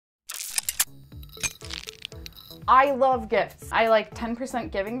I love gifts. I like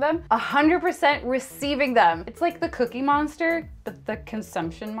 10% giving them, 100% receiving them. It's like the Cookie Monster, but the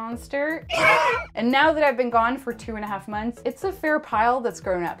consumption monster. And now that I've been gone for 2.5 months, it's a fair pile that's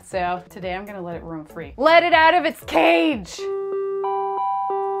grown up. So today I'm gonna let it roam free. Let it out of its cage.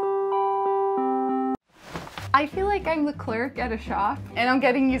 I feel like I'm the clerk at a shop and I'm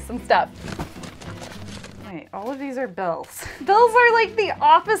getting you some stuff. Wait, all of these are bills. Bills are like the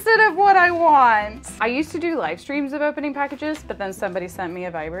opposite of what I want. I used to do live streams of opening packages, but then somebody sent me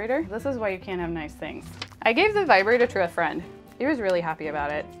a vibrator. This is why you can't have nice things. I gave the vibrator to a friend. He was really happy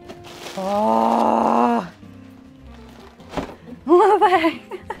about it. Oh, look at that.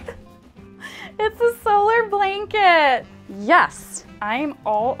 It's a solar blanket. Yes, I'm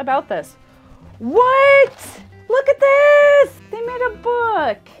all about this. What? Look at this! They made a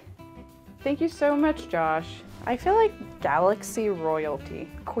book. Thank you so much, Josh. I feel like galaxy royalty.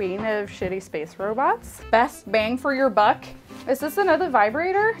 Queen of shitty space robots. Best bang for your buck. Is this another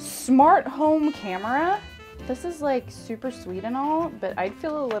vibrator? Smart home camera. This is like super sweet and all, but I'd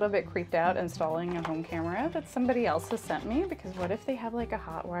feel a little bit creeped out installing a home camera that somebody else has sent me, because what if they have like a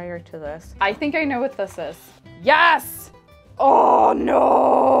hot wire to this? I think I know what this is. Yes! Oh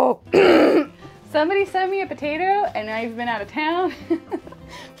no! Somebody sent me a potato and I've been out of town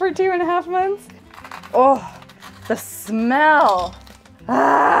for 2.5 months. Oh, the smell.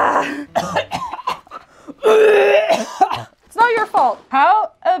 Ah. It's not your fault.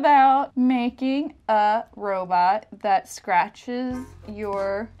 How about making a robot that scratches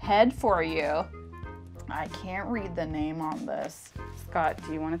your head for you? I can't read the name on this. Scott,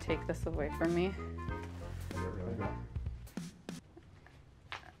 do you want to take this away from me?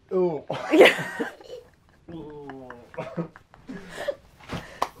 Oh. Yeah.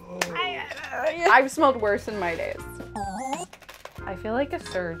 I've smelled worse in my days. I feel like a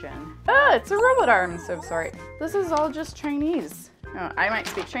surgeon. Ah, it's a robot arm, so sorry. This is all just Chinese. Oh, I might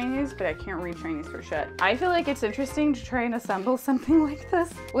speak Chinese, but I can't read Chinese for shit. I feel like it's interesting to try and assemble something like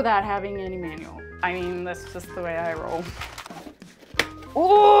this without having any manual. I mean, that's just the way I roll.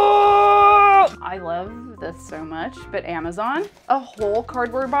 Oh! I love this so much, but Amazon, a whole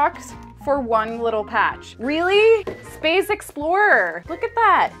cardboard box for one little patch. Really? Space Explorer. Look at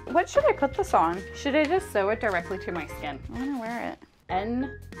that. What should I put this on? Should I just sew it directly to my skin? I wanna wear it.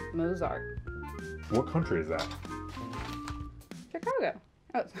 N. Mozart. What country is that? Chicago.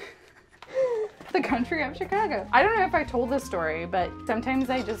 Oh. The country of Chicago. I don't know if I told this story, but sometimes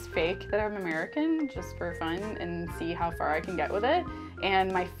I just fake that I'm American just for fun and see how far I can get with it.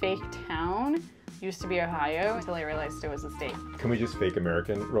 And my fake town used to be Ohio until I realized it was a state. Can we just fake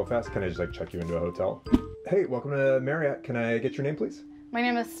American real fast? Can I just like check you into a hotel? Hey, welcome to Marriott. Can I get your name, please? My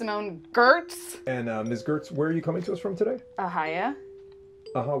name is Simone Gertz. And Ms. Gertz, where are you coming to us from today? Ohio.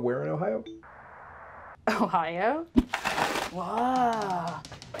 Uh-huh, where in Ohio? Ohio? Whoa.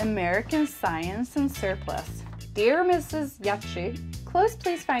 American Science and Surplus. Dear Mrs. Yachi, close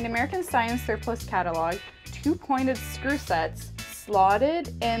please find American Science Surplus catalog, 2-pointed screw sets,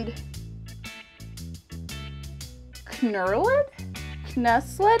 slotted and knurled?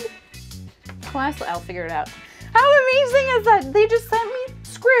 Knusled? Class, I'll figure it out. How amazing is that? They just sent me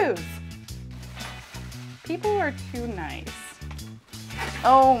screws. People are too nice.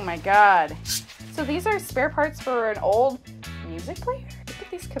 Oh my God. So these are spare parts for an old music player? Look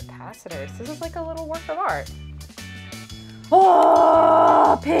at these capacitors. This is like a little work of art.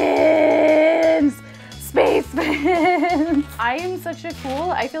 Oh, pins! Space pins! I am such a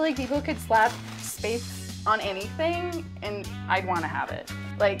fool. I feel like people could slap space on anything and I'd want to have it.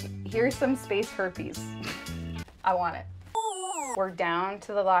 Like, here's some space herpes. I want it. We're down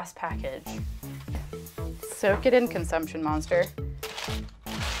to the last package. Soak it in, consumption monster.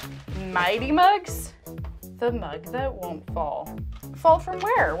 Mighty mugs? The mug that won't fall. Fall from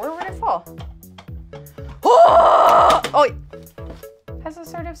where? Where would it fall? Oh! Oh! Has a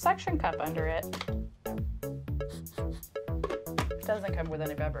sort of suction cup under it. Doesn't come with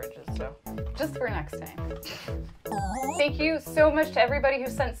any beverages, so just for next time. Thank you so much to everybody who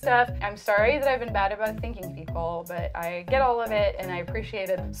sent stuff. I'm sorry that I've been bad about thanking people, but I get all of it and I appreciate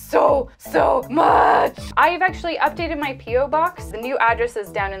it so much. I've actually updated my P.O. box. The new address is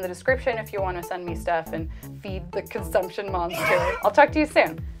down in the description if you want to send me stuff and feed the consumption monster. I'll talk to you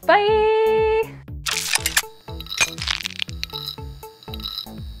soon. Bye!